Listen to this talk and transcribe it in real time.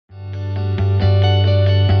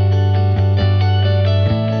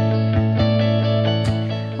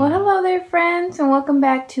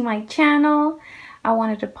back to my channel. I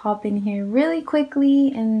wanted to pop in here really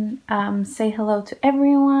quickly and say hello to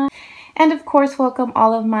everyone. And of course, welcome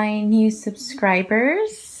all of my new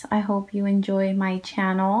subscribers. I hope you enjoy my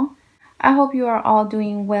channel. I hope you are all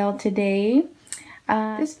doing well today.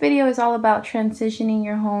 This video is all about transitioning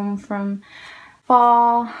your home from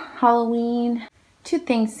fall, Halloween to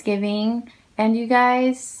Thanksgiving. And you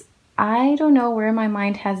guys, I don't know where my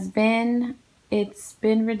mind has been. It's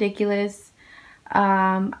been ridiculous.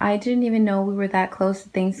 I didn't even know we were that close to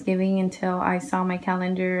Thanksgiving until I saw my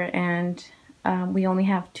calendar, and we only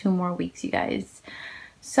have 2 more weeks, you guys.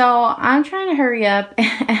 So I'm trying to hurry up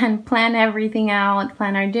and plan everything out,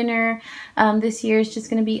 plan our dinner. This year is just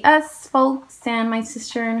going to be us folks and my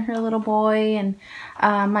sister and her little boy and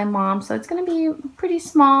my mom. So it's going to be pretty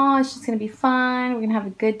small. It's just going to be fun. We're going to have a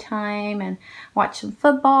good time and watch some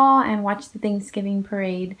football and watch the Thanksgiving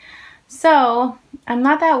parade. So I'm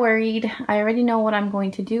not that worried. I already know what I'm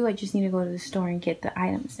going to do. I just need to go to the store and get the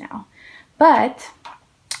items now. But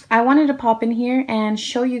I wanted to pop in here and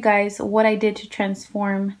show you guys what I did to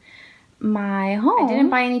transform my home. I didn't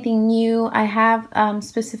buy anything new. I have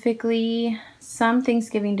specifically some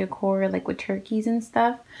Thanksgiving decor, like with turkeys and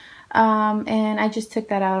stuff. And I just took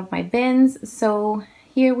that out of my bins. So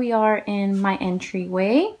here we are in my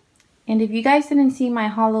entryway. And if you guys didn't see my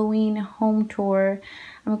Halloween home tour,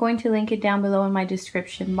 I'm going to link it down below in my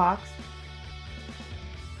description box.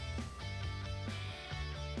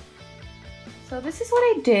 So this is what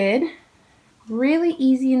I did. Really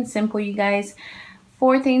easy and simple, you guys,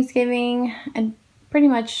 for Thanksgiving and pretty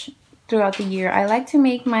much throughout the year. I like to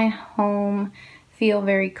make my home feel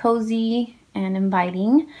very cozy and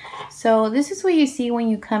inviting. So this is what you see when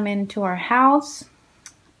you come into our house.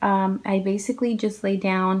 I basically just lay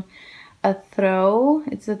down a throw.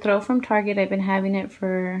 It's a throw from Target. I've been having it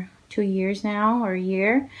for 2 years now, or a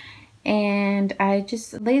year. And I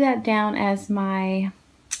just lay that down as my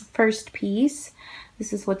first piece.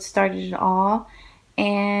 This is what started it all.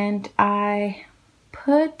 And I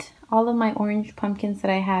put all of my orange pumpkins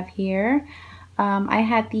that I have here. I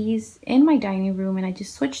had these in my dining room and I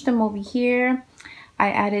just switched them over here. I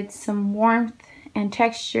added some warmth and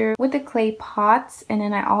texture with the clay pots, and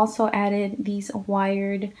then I also added these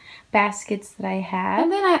wired baskets that I had.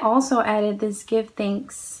 And then I also added this Give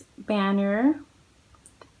Thanks banner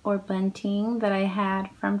or bunting that I had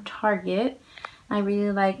from Target. I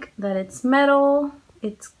really like that it's metal,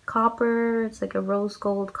 it's copper, it's like a rose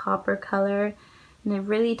gold copper color, and it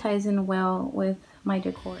really ties in well with my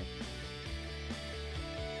decor.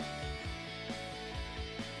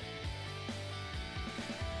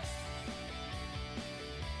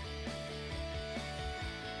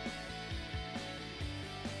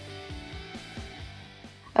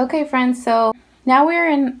 Okay friends, so now we're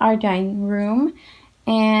in our dining room,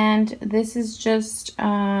 and this is just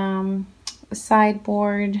a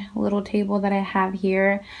sideboard little table that I have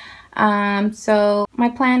here. So my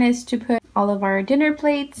plan is to put all of our dinner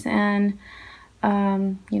plates and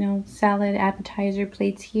you know, salad appetizer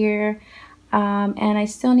plates here, and I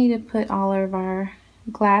still need to put all of our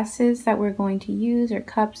glasses that we're going to use, or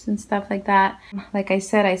cups and stuff like that. Like I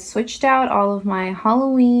said, I switched out all of my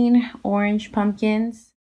Halloween orange pumpkins.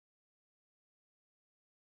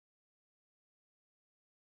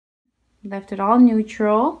 Left it all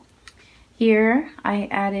neutral. Here I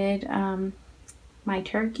added my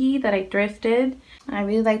turkey that I thrifted. I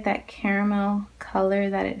really like that caramel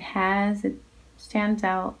color that it has. It stands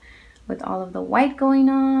out with all of the white going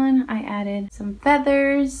on. I added some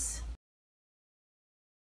feathers.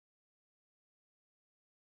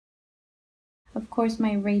 Of course,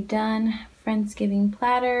 my Rae Dunn Friendsgiving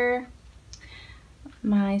platter,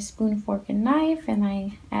 my spoon, fork, and knife, and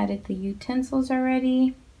I added the utensils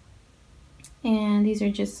already. And these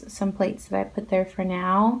are just some plates that I put there for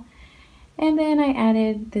now. And then I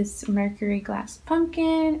added this mercury glass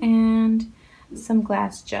pumpkin and some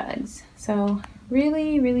glass jugs. So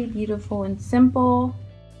really, really beautiful and simple.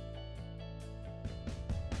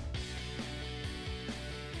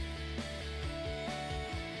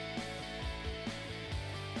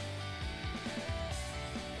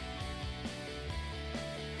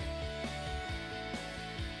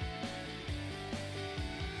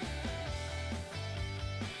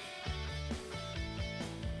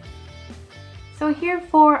 So here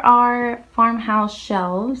for our farmhouse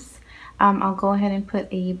shelves, I'll go ahead and put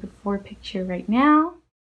a before picture right now.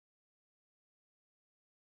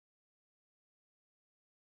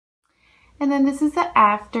 And then this is the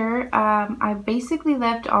after. I basically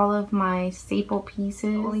left all of my staple pieces.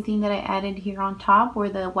 The only thing that I added here on top were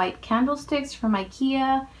the white candlesticks from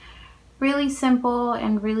IKEA. Really simple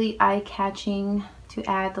and really eye-catching to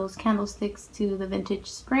add those candlesticks to the vintage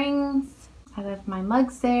springs. I left my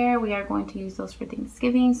mugs there. We are going to use those for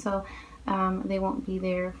Thanksgiving, so they won't be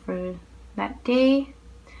there for that day.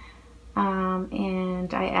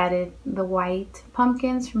 And I added the white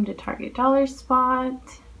pumpkins from the Target dollar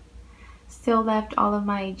spot. Still left all of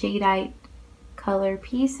my jadeite color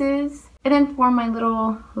pieces. And then for my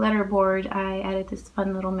little letter board, I added this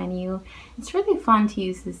fun little menu. It's really fun to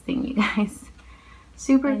use this thing, you guys.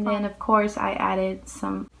 Super fun. And then of course I added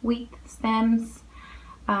some wheat stems.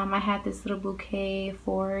 I had this little bouquet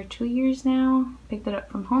for 2 years now. Picked it up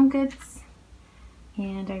from Home Goods.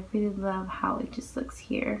 And I really love how it just looks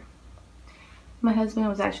here. My husband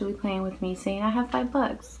was actually playing with me saying, I have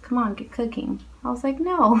 $5. Come on, get cooking. I was like,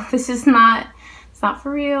 no, this is not, it's not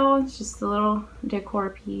for real. It's just a little decor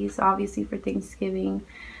piece, obviously for Thanksgiving.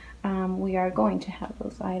 We are going to have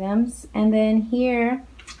those items. And then here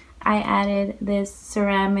I added this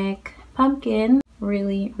ceramic pumpkin.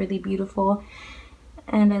 Really, really beautiful.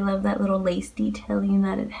 And I love that little lace detailing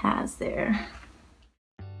that it has there.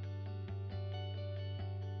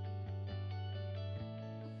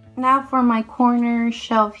 Now for my corner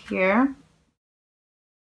shelf here.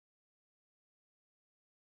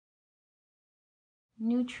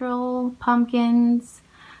 Neutral pumpkins.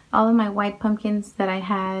 All of my white pumpkins that I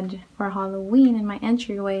had for Halloween in my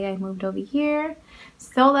entryway, I moved over here.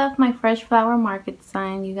 Still left my fresh flower market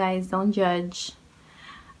sign. You guys don't judge.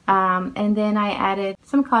 And then I added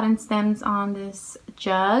some cotton stems on this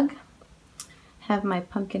jug. Have my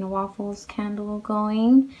pumpkin waffles candle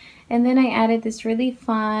going. And then I added this really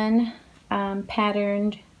fun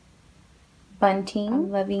patterned bunting.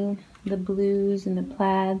 I'm loving the blues and the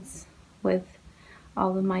plaids with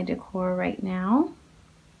all of my decor right now.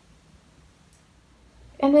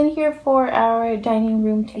 And then here for our dining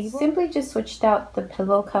room table, I simply just switched out the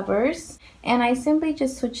pillow covers, and I simply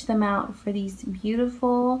just switched them out for these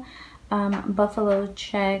beautiful buffalo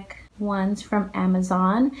check ones from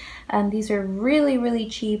Amazon. These are really, really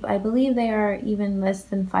cheap. I believe they are even less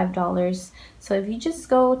than $5. So if you just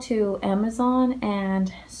go to Amazon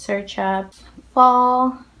and search up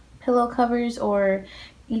fall pillow covers or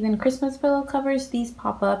even Christmas pillow covers, these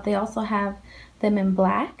pop up. They also have them in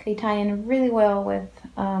black. They tie in really well with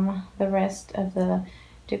the rest of the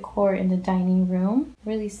decor in the dining room.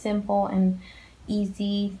 Really simple and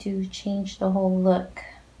easy to change the whole look.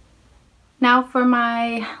 Now for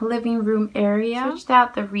my living room area, I switched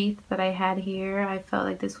out the wreath that I had here. I felt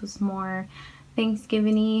like this was more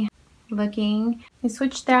Thanksgiving-y looking. I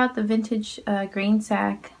switched out the vintage grain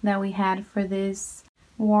sack that we had for this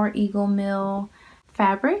War Eagle Mill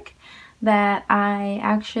fabric that I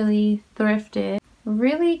actually thrifted.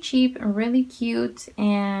 Really cheap, really cute,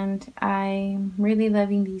 and I'm really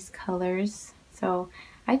loving these colors. So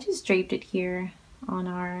I just draped it here on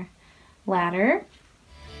our ladder.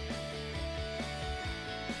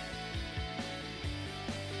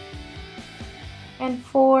 And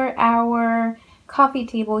for our coffee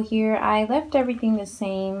table here, I left everything the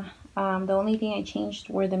same. The only thing I changed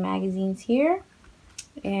were the magazines here.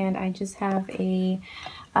 And I just have a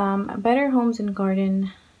Better Homes and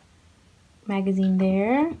Garden magazine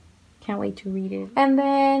there. Can't wait to read it. And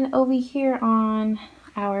then over here on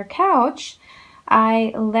our couch,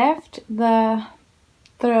 I left the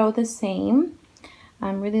throw the same.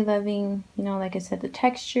 I'm really loving, you know, like I said, the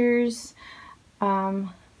textures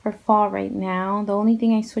for fall right now. The only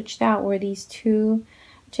thing I switched out were these two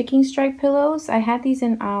chicken stripe pillows. I had these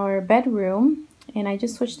in our bedroom and I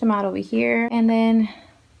just switched them out over here and then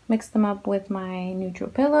mixed them up with my neutral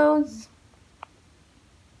pillows.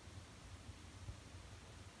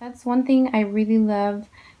 That's one thing I really love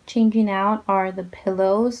changing out are the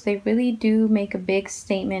pillows. They really do make a big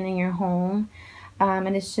statement in your home.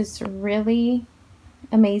 And it's just really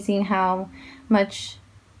amazing how much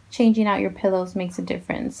changing out your pillows makes a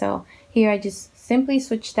difference. So here I just simply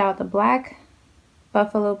switched out the black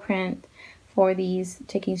buffalo print for these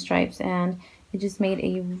ticking stripes, and it just made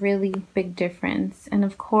a really big difference. And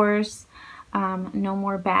of course, no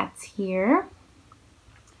more bats here.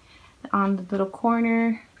 On the little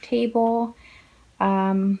corner table,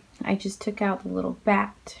 I just took out the little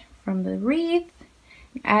bat from the wreath,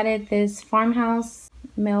 added this farmhouse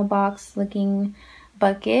mailbox looking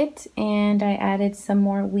bucket, and I added some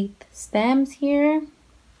more wheat stems here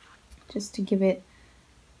just to give it,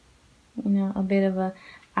 you know, a bit of a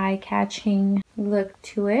eye-catching look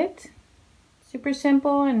to it. Super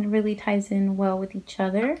simple and really ties in well with each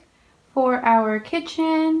other. For our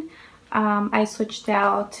kitchen, I switched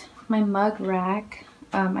out my mug rack.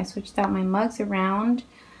 I switched out my mugs around.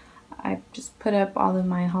 I just put up all of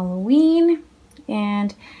my Halloween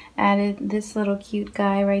and added this little cute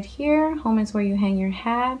guy right here. Home is where you hang your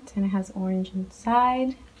hat, and it has orange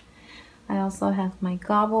inside. I also have my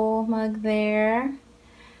gobble mug there.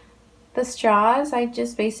 The straws, I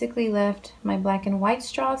just basically left my black and white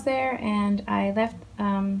straws there, and I left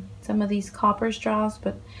some of these copper straws,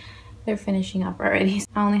 but they're finishing up already.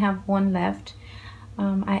 I only have one left.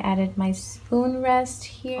 I added my spoon rest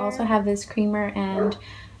here. I also have this creamer and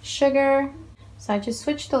sugar. So I just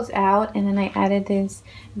switched those out, and then I added this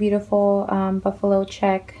beautiful buffalo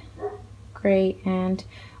check gray and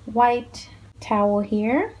white towel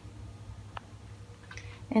here.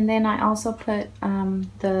 And then I also put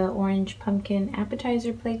the orange pumpkin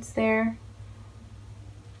appetizer plates there.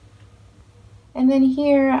 And then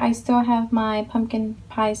here I still have my pumpkin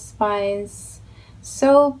pie spice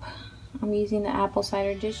soap. I'm using the apple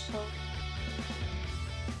cider dish soap.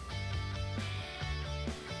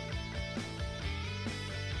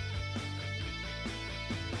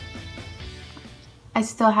 I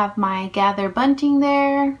still have my gather bunting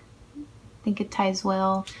there. I think it ties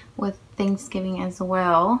well with Thanksgiving as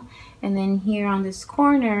well. And then here on this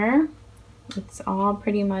corner, it's all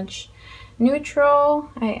pretty much neutral.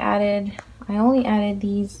 I only added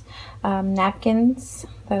these napkins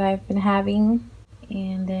that I've been having.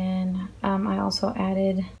 And then I also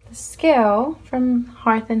added the scale from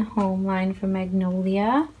Hearth and Home line from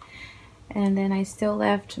Magnolia. And then I still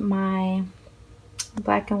left my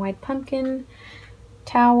black and white pumpkin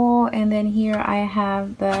towel. And then here I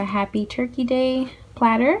have the Happy Turkey Day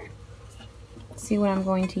platter. Let's see what I'm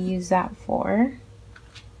going to use that for.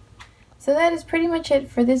 So that is pretty much it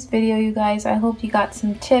for this video, you guys. I hope you got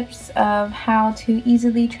some tips of how to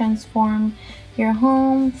easily transform your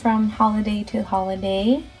home from holiday to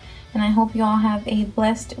holiday. And I hope you all have a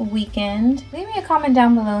blessed weekend. Leave me a comment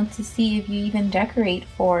down below to see if you even decorate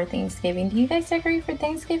for Thanksgiving. Do you guys decorate for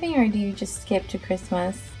Thanksgiving, or do you just skip to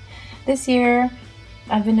Christmas? This year,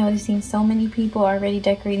 I've been noticing so many people already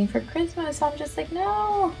decorating for Christmas. So I'm just like,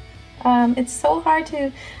 no. It's so hard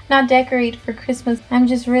to not decorate for Christmas. I'm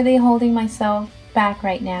just really holding myself back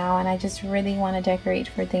right now, and I just really want to decorate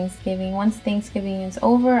for Thanksgiving. Once Thanksgiving is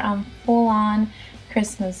over, I'm full on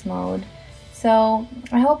Christmas mode. So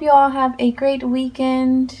I hope you all have a great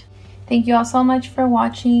weekend. Thank you all so much for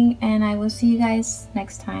watching, and I will see you guys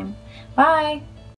next time. Bye!